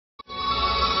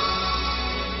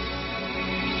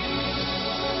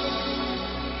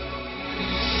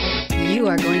You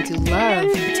are going to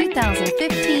love the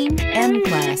 2015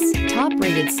 M-Class.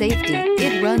 Top-rated safety,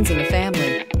 it runs in the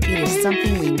family. It is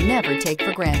something we never take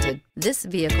for granted. This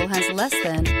vehicle has less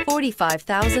than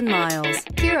 45,000 miles.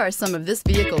 Here are some of this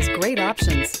vehicle's great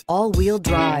options: all-wheel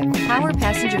drive, power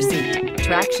passenger seat,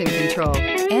 traction control,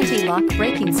 anti-lock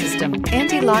braking system,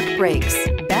 anti-lock brakes,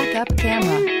 backup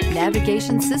camera,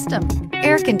 navigation system,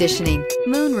 air conditioning,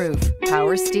 moonroof,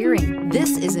 power steering.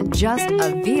 This isn't just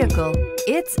a vehicle,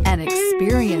 it's an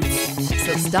experience.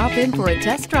 So stop in for a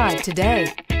test drive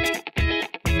today.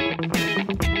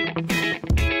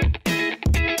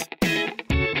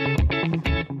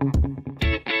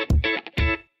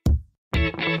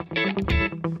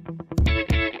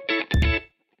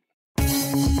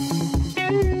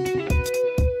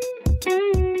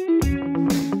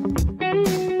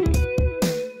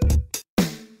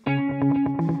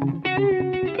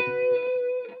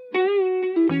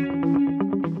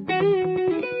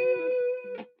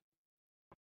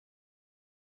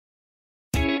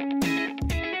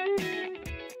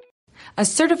 A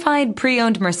certified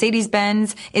pre-owned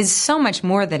Mercedes-Benz is so much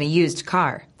more than a used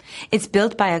car. It's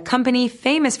built by a company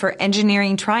famous for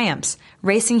engineering triumphs,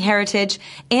 racing heritage,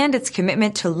 and its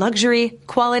commitment to luxury,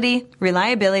 quality,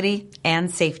 reliability,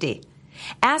 and safety.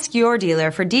 Ask your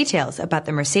dealer for details about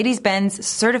the Mercedes-Benz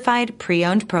Certified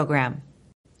Pre-Owned program.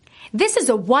 This is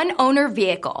a one-owner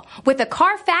vehicle with a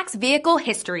CARFAX Vehicle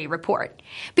History Report.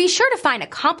 Be sure to find a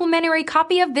complimentary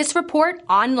copy of this report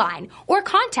online or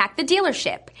contact the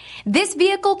dealership. This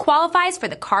vehicle qualifies for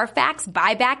the CARFAX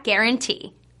buyback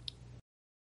guarantee.